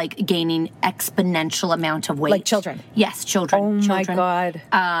 obesity, like gaining exponential amount of weight. Like children? Yes, children. Oh my children.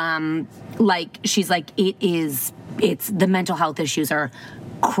 God. Like she's like, it's the mental health issues are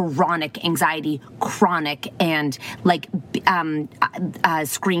chronic, anxiety, chronic, and like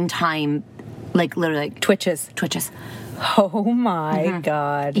screen time, like literally like, Twitches. Oh my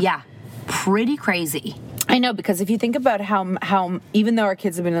God. Yeah, pretty crazy. I know, because if you think about how even though our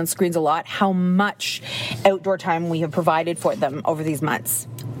kids have been on screens a lot, how much outdoor time we have provided for them over these months.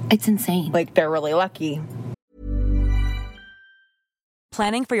 It's insane. Like, they're really lucky.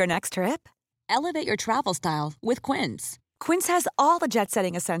 Planning for your next trip? Elevate your travel style with Quince. Quince has all the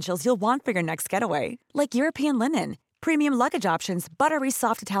jet-setting essentials you'll want for your next getaway, like European linen, premium luggage options, buttery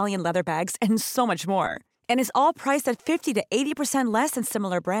soft Italian leather bags, and so much more. And is all priced at 50 to 80% less than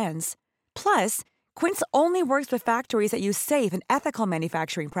similar brands. Plus, Quince only works with factories that use safe and ethical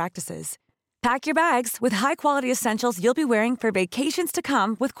manufacturing practices. Pack your bags with high-quality essentials you'll be wearing for vacations to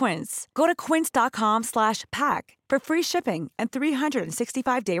come with Quince. Go to quince.com/pack for free shipping and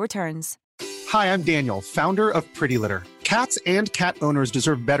 365-day returns. Hi, I'm Daniel, founder of Pretty Litter. Cats and cat owners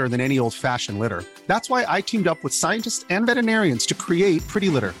deserve better than any old-fashioned litter. That's why I teamed up with scientists and veterinarians to create Pretty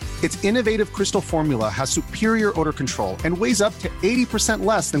Litter. Its innovative crystal formula has superior odor control and weighs up to 80%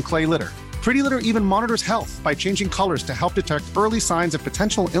 less than clay litter. Pretty Litter even monitors health by changing colors to help detect early signs of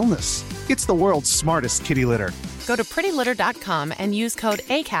potential illness. It's the world's smartest kitty litter. Go to prettylitter.com and use code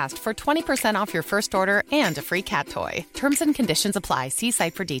ACAST for 20% off your first order and a free cat toy. Terms and conditions apply. See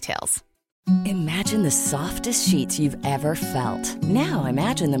site for details. Imagine the softest sheets you've ever felt. Now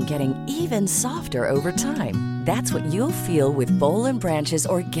imagine them getting even softer over time. That's what you'll feel with Boll & Branch's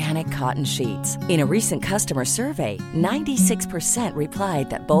organic cotton sheets. In a recent customer survey, 96% replied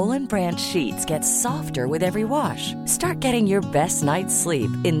that Boll & Branch sheets get softer with every wash. Start getting your best night's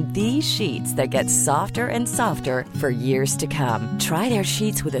sleep in these sheets that get softer and softer for years to come. Try their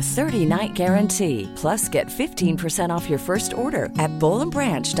sheets with a 30-night guarantee. Plus, get 15% off your first order at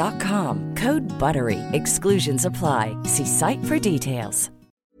bollandbranch.com. Code BUTTERY. Exclusions apply. See site for details.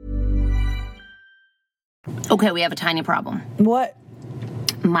 Okay, we have a tiny problem. What?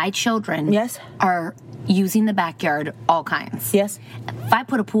 My children are using the backyard all kinds. Yes. If I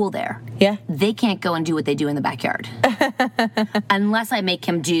put a pool there, they can't go and do what they do in the backyard. Unless I make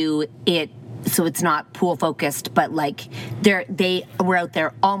him do it so it's not pool focused, but like they were out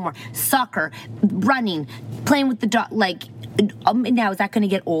there all more soccer, running, playing with the dog, like. Now, is that going to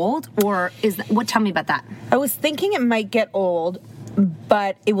get old, or tell me about that? I was thinking it might get old,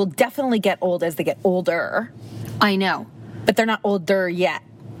 but it will definitely get old as they get older. I know. But they're not older yet.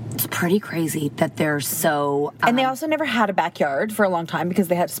 It's pretty crazy that they're so... and they also never had a backyard for a long time because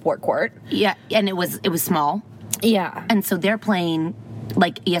they had a sport court. Yeah, and it was small. Yeah. And so they're playing...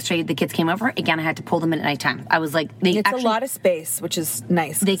 Like yesterday, the kids came over. Again, I had to pull them in at nighttime. I was like, it's a lot of space, which is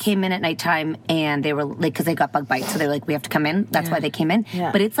nice. They came in at nighttime, and they were like, because they got bug bites, so they're like, we have to come in. That's why they came in.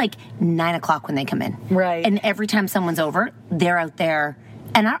 Yeah. But it's like 9:00 when they come in, right? And every time someone's over, they're out there,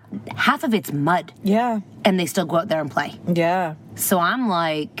 and half of it's mud. Yeah, and they still go out there and play. Yeah. So I'm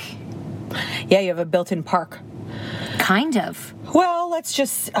like, yeah, you have a built-in park. Kind of. Well, let's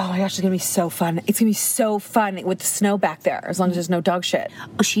just... Oh my gosh, it's going to be so fun. It's going to be so fun with the snow back there, as long as there's no dog shit.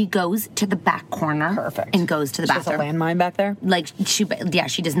 She goes to the back corner. Perfect. And goes to the bathroom. She has a landmine back there? Like, she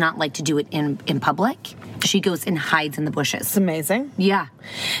does not like to do it in public. She goes and hides in the bushes. It's amazing. Yeah.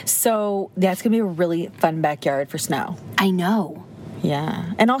 So, yeah, it's going to be a really fun backyard for snow. I know.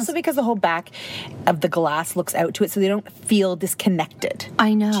 Yeah. And also because the whole back of the glass looks out to it, so they don't feel disconnected.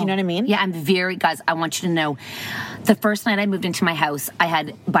 I know. Do you know what I mean? Yeah, guys, I want you to know, the first night I moved into my house, I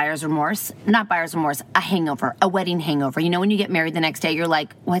had buyer's remorse. Not buyer's remorse, a hangover, a wedding hangover. You know, when you get married the next day, you're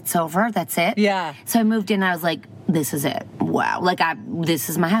like, what's over? That's it? Yeah. So I moved in, I was like, this is it. Wow. Like, this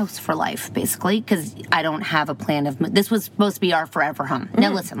is my house for life, basically, because I don't have a plan of... This was supposed to be our forever home.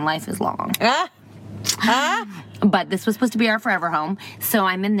 Now, listen, life is long. But this was supposed to be our forever home. So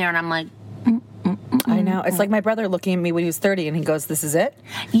I'm in there and I'm like, I know. It's like my brother looking at me when he was 30 and he goes, this is it?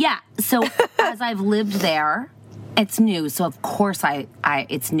 Yeah. So as I've lived there, it's new. So of course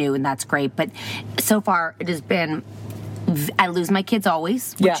it's new and that's great. But so far it has been, I lose my kids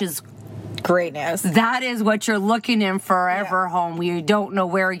always, which is greatness. That is what you're looking in forever home. Where you don't know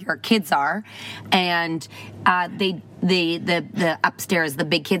where your kids are. And the upstairs, the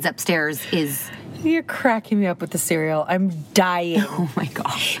big kids upstairs is... You're cracking me up with the cereal. I'm dying. Oh, my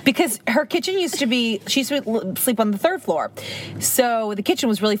God. Because her kitchen used to sleep on the third floor. So the kitchen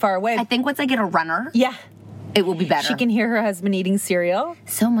was really far away. I think once I get a runner. Yeah. it will be better. She can hear her husband eating cereal.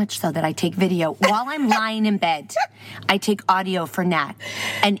 So much so that I take video while I'm lying in bed. I take audio for Nat,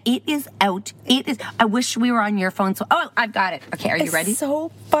 and it is out. I wish we were on your phone. So, I've got it. Okay, are you ready? It's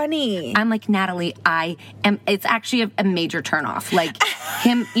so funny. I'm like, Natalie, it's actually a major turnoff. Like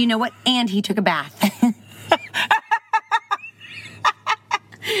him, you know what? And he took a bath.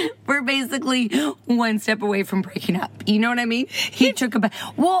 We're basically one step away from breaking up. You know what I mean? He took a bath.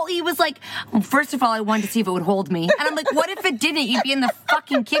 Well, he was like, first of all, I wanted to see if it would hold me. And I'm like, what if it didn't? You'd be in the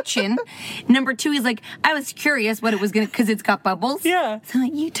fucking kitchen. Number 2, he's like, I was curious what it was going to, because it's got bubbles. Yeah. So I'm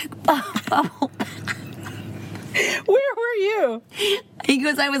like, you took bubble. Where were you? He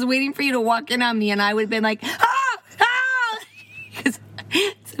goes, I was waiting for you to walk in on me, and I would have been like, because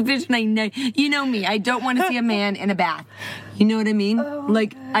it's a vision I know. You know me. I don't want to see a man in a bath. You know what I mean?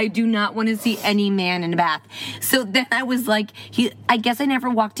 Like, I do not want to see any man in a bath. So then I was like, I guess I never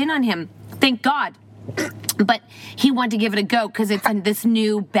walked in on him. Thank God. But he wanted to give it a go because it's in this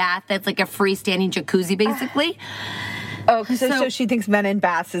new bath that's like a freestanding jacuzzi, basically. Oh, so she thinks men in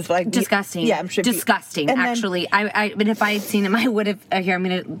baths is like disgusting. Yeah, I'm sure. Disgusting. And actually, but if I had seen him, I would have. Here, I'm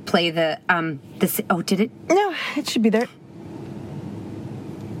going to play the. Oh, did it? No, it should be there.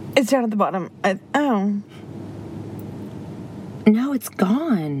 It's down at the bottom. No, it's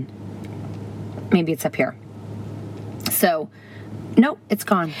gone. Maybe it's up here. So, no, it's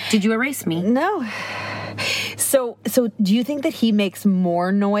gone. Did you erase me? No. So do you think that he makes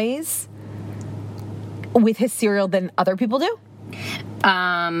more noise with his cereal than other people do?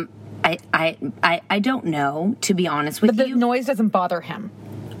 I don't know, to be honest with you. But the noise doesn't bother him.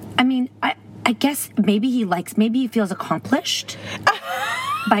 I mean, I guess maybe he feels accomplished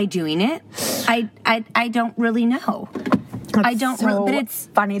by doing it. I don't really know. I don't so really, but it's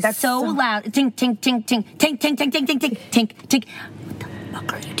funny. That's so loud. Tink, tink, tink, tink, tink, tink, tink, tink, tink, tink, tink. What the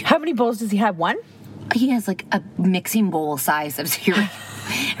fuck are you doing? How many bowls does he have? One? He has like a mixing bowl size of cereal.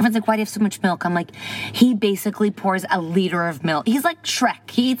 Everyone's like, why do you have so much milk? I'm like, he basically pours a liter of milk. He's like Shrek.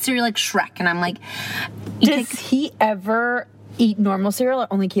 He eats cereal like Shrek. And I'm like, does he ever eat normal cereal or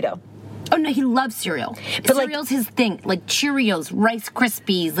only keto? Oh, no, he loves cereal. But cereal's his thing. Like Cheerios, Rice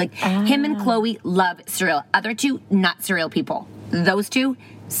Krispies. Like, him and Chloe love cereal. Other two, not cereal people. Those two,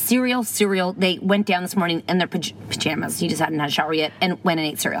 cereal. They went down this morning in their pajamas. He just hadn't had a shower yet and went and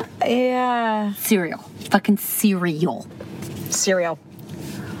ate cereal. Yeah. Cereal. Fucking cereal. Cereal.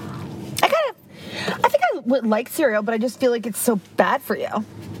 I think I would like cereal, but I just feel like it's so bad for you.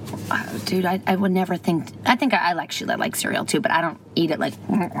 Dude, I would never think. I think I like cereal too, but I don't eat it like.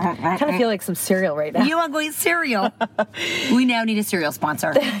 I kind of feel like some cereal right now. You want to go eat cereal? We now need a cereal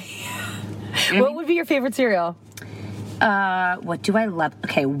sponsor. What would be your favorite cereal? What do I love?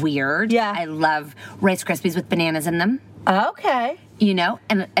 Okay, weird. Yeah. I love Rice Krispies with bananas in them. Okay. You know,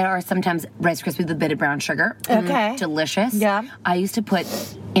 or sometimes Rice Krispies with a bit of brown sugar. Okay. Delicious. Yeah. I used to put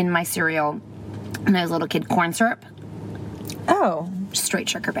in my cereal when I was a little kid corn syrup. Oh. Straight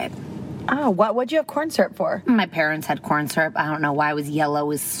sugar, babe. Oh, what'd you have corn syrup for? My parents had corn syrup. I don't know why it was yellow. It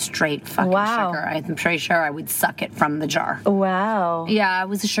was straight fucking sugar. I'm pretty sure I would suck it from the jar. Wow. Yeah, I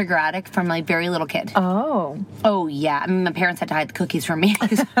was a sugar addict from my very little kid. Oh. Oh, yeah. I mean, my parents had to hide the cookies from me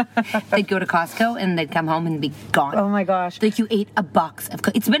because they'd go to Costco and they'd come home and be gone. Oh, my gosh. Like, you ate a box of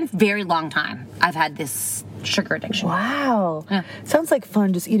cookies. It's been a very long time I've had this sugar addiction. Wow. Yeah. Sounds like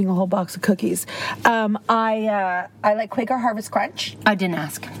fun, just eating a whole box of cookies. I like Quaker Harvest Crunch. I didn't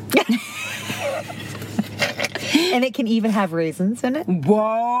ask. And it can even have raisins in it. Whoa!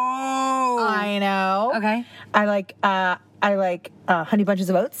 I know. Okay. I like Honey Bunches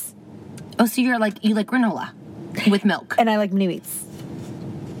of Oats. Oh, so you like granola with milk. And I like Mini Wheats.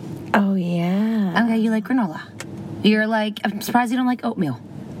 Oh, yeah. Okay, you like granola. You're like, I'm surprised you don't like oatmeal.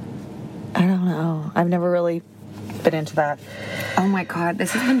 I don't know. I've never really been into that. Oh my God,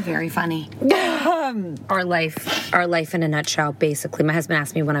 this has been very funny. Our life in a nutshell, basically. My husband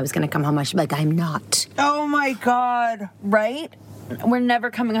asked me when I was going to come home. I should be like, I'm not. Oh my God, right? We're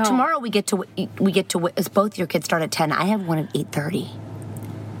never coming home. Tomorrow we get to both your kids start at 10. I have one at 8:30.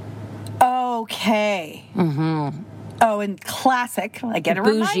 Okay. Mm-hmm. Oh, and classic, I get a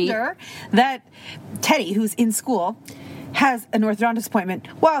reminder that Teddy, who's in school, has an orthodontist appointment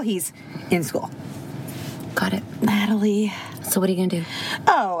while he's in school. Got it. Natalie. So what are you going to do?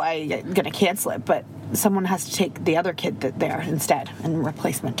 Oh, I'm going to cancel it, but someone has to take the other kid there instead and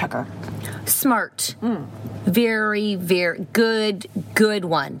replacement Tucker. Smart. Very, very good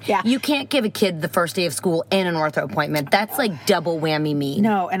one. Yeah. You can't give a kid the first day of school and an ortho appointment. That's like double whammy mean.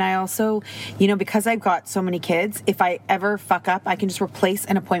 No, and I also, because I've got so many kids, if I ever fuck up, I can just replace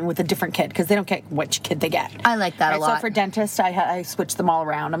an appointment with a different kid because they don't get which kid they get. I like that a lot. So for dentists, I switch them all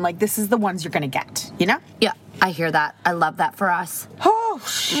around. I'm like, this is the ones you're going to get, Yeah, I hear that. I love that for us. Oh,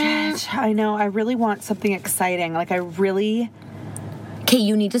 shit. I know. I really want something exciting. Like, I really... Okay,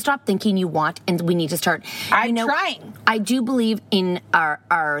 you need to stop thinking you want, and we need to start. I'm trying. I do believe in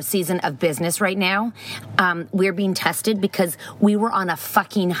our season of business right now. We're being tested because we were on a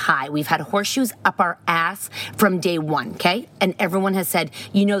fucking high. We've had horseshoes up our ass from day one, okay? And everyone has said,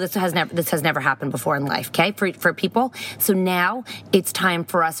 this has never happened before in life, okay? For people. So now it's time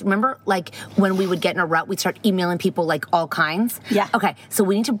for us. Remember, like when we would get in a rut, we'd start emailing people like all kinds. Yeah. Okay, so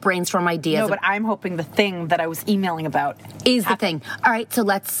we need to brainstorm ideas. No, but I'm hoping the thing that I was emailing about is the thing. All right, so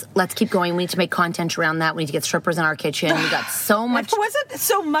let's keep going. We need to make content around that. We need to get strippers in our kitchen. We got so much. There wasn't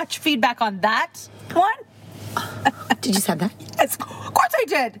so much feedback on that one. Did you say that? Yes, of course I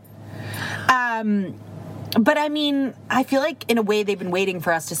did. But I mean, I feel like in a way they've been waiting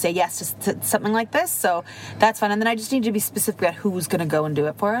for us to say yes to something like this, so that's fun. And then I just need to be specific about who's going to go and do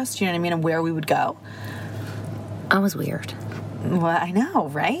it for us. Do you know what I mean? And where we would go. I was weird. Well, I know,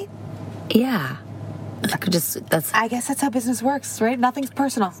 right? Yeah. I guess that's how business works, right? Nothing's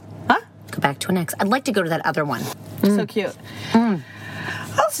personal. Huh? Go back to an ex. I'd like to go to that other one. So cute. Oh,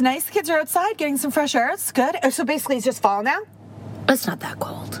 it's nice. The kids are outside getting some fresh air. It's good. So basically, it's just fall now? It's not that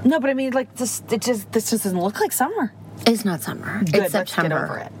cold. No, but I mean, like, this just doesn't look like summer. It's not summer. Good, it's September.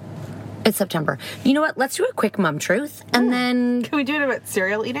 Let's get over it. It's September. You know what? Let's do a quick mum truth, and then... Can we do it about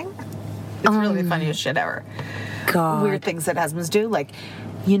cereal eating? It's really the funniest shit ever. God. Weird things that husbands do, like...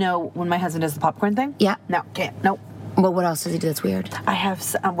 when my husband does the popcorn thing? Yeah. No, can't. Nope. Well, what else does he do that's weird?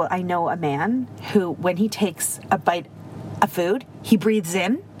 I know a man who, when he takes a bite of food, he breathes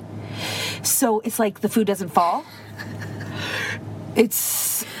in. So it's like the food doesn't fall.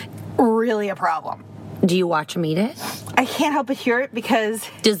 It's really a problem. Do you watch him eat it? I can't help but hear it because...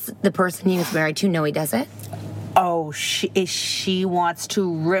 Does the person he was married to know he does it? Oh, she wants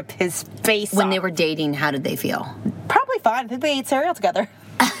to rip his face When off. they were dating, how did they feel? Probably fine. I think they ate cereal together.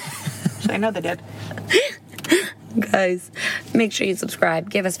 I know they did. Guys, make sure you subscribe.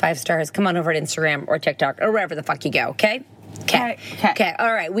 Give us 5 stars. Come on over to Instagram or TikTok or wherever the fuck you go, okay? Okay.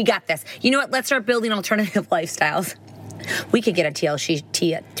 All right, we got this. You know what? Let's start building alternative lifestyles. We could get a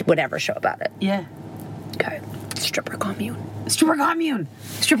TLC, whatever show about it. Yeah. Okay. Stripper commune.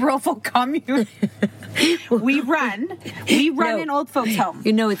 Stripper old folk commune. We run an old folks home.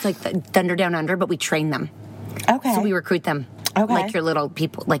 It's like the Thunder Down Under, but we train them. Okay. So we recruit them. Okay. Like your little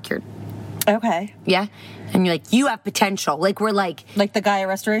people, like your... Okay. Yeah? And you're like, you have potential. Like, we're like... Like the guy at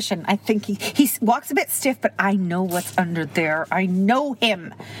Restoration. I think he walks a bit stiff, but I know what's under there. I know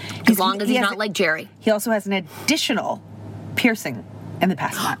him. As long as he's not like Jerry. He also has an additional piercing in the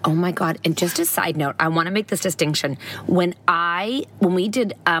past month. Oh my God. And just a side note, I want to make this distinction. When we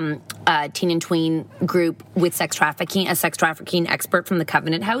did a teen and tween group with a sex trafficking expert from the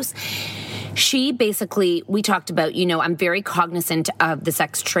Covenant House, we talked about, I'm very cognizant of the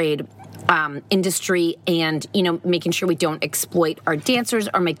sex trade industry and, making sure we don't exploit our dancers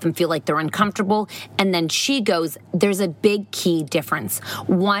or make them feel like they're uncomfortable. And then she goes, there's a big key difference.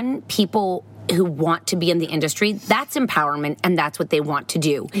 One, people who want to be in the industry, that's empowerment and that's what they want to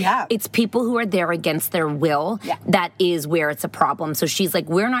do. Yeah. It's people who are there against their will. Yeah. That is where it's a problem. So she's like,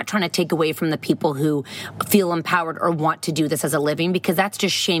 we're not trying to take away from the people who feel empowered or want to do this as a living because that's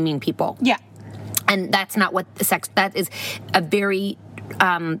just shaming people. Yeah. And that's not what that is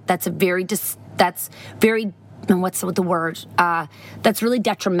that's really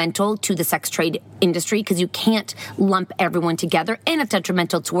detrimental to the sex trade industry because you can't lump everyone together, and it's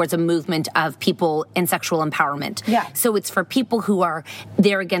detrimental towards a movement of people in sexual empowerment. Yeah. So it's for people who are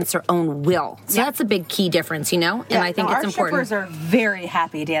there against their own will. So that's a big key difference, And I think it's important. Our strippers are very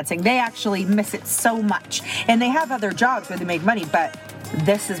happy dancing. They actually miss it so much. And they have other jobs where they make money, but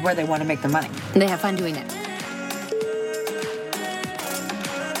this is where they want to make the money. They have fun doing it.